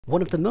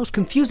One of the most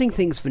confusing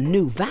things for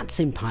new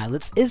VATSIM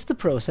pilots is the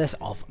process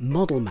of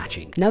model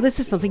matching. Now this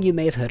is something you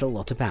may have heard a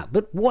lot about,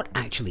 but what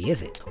actually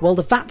is it? Well,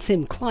 the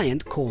VATSIM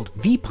client called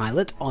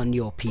vPilot on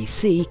your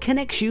PC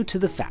connects you to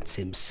the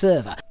VATSIM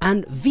server,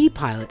 and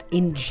vPilot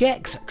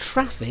injects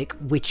traffic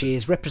which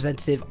is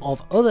representative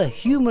of other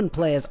human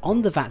players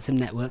on the VATSIM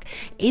network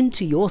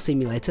into your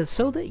simulator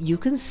so that you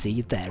can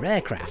see their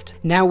aircraft.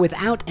 Now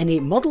without any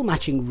model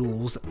matching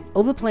rules,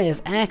 other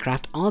players'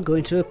 aircraft are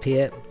going to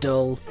appear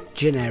dull,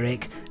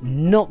 generic,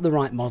 not the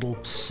right model,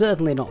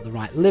 certainly not the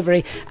right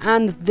livery,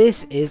 and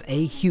this is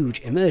a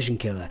huge immersion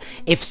killer.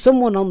 If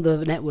someone on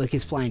the network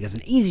is flying as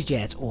an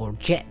EasyJet or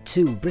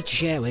Jet2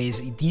 British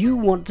Airways, you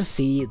want to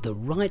see the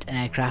right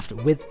aircraft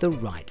with the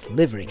right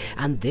livery,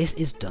 and this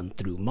is done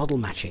through model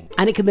matching.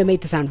 And it can be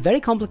made to sound very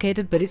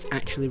complicated, but it's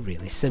actually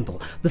really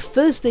simple. The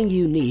first thing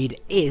you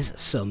need is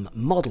some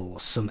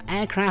models, some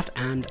aircraft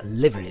and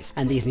liveries,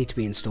 and these need to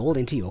be installed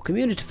into your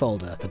community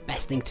folder. The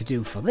best thing to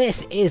do for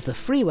this is the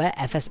freeware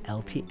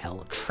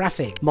FSLTL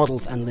traffic.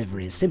 Models and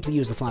liveries. Simply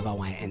use the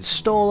fly-by-wire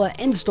installer,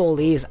 install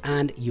these,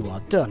 and you are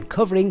done,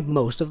 covering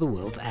most of the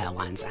world's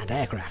airlines and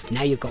aircraft.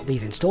 Now you've got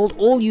these installed,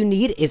 all you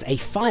need is a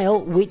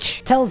file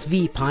which tells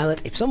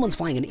vPilot if someone's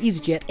flying an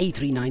EasyJet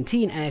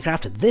A319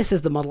 aircraft, this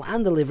is the model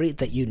and the livery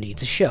that you need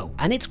to show,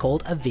 and it's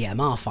called a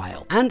VMR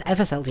file. And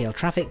FSLTL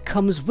traffic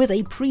comes with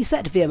a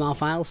preset VMR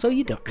file, so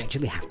you don't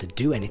actually have to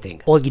do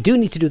anything. All you do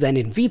need to do then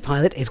in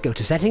vPilot is go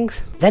to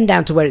settings, then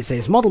down to where it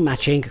says model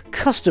matching,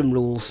 custom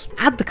rules,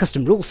 add the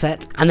custom rule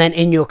set, and then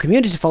in your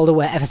community folder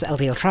where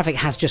FSLTL traffic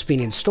has just been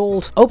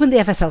installed, open the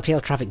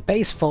FSLTL traffic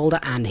base folder,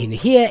 and in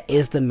here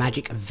is the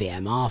magic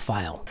VMR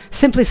file.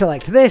 Simply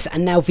select this,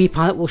 and now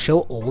vPilot will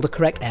show all the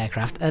correct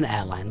aircraft and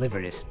airline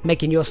liveries,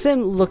 making your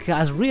sim look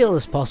as real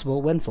as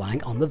possible when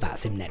flying on the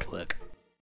VATSIM network.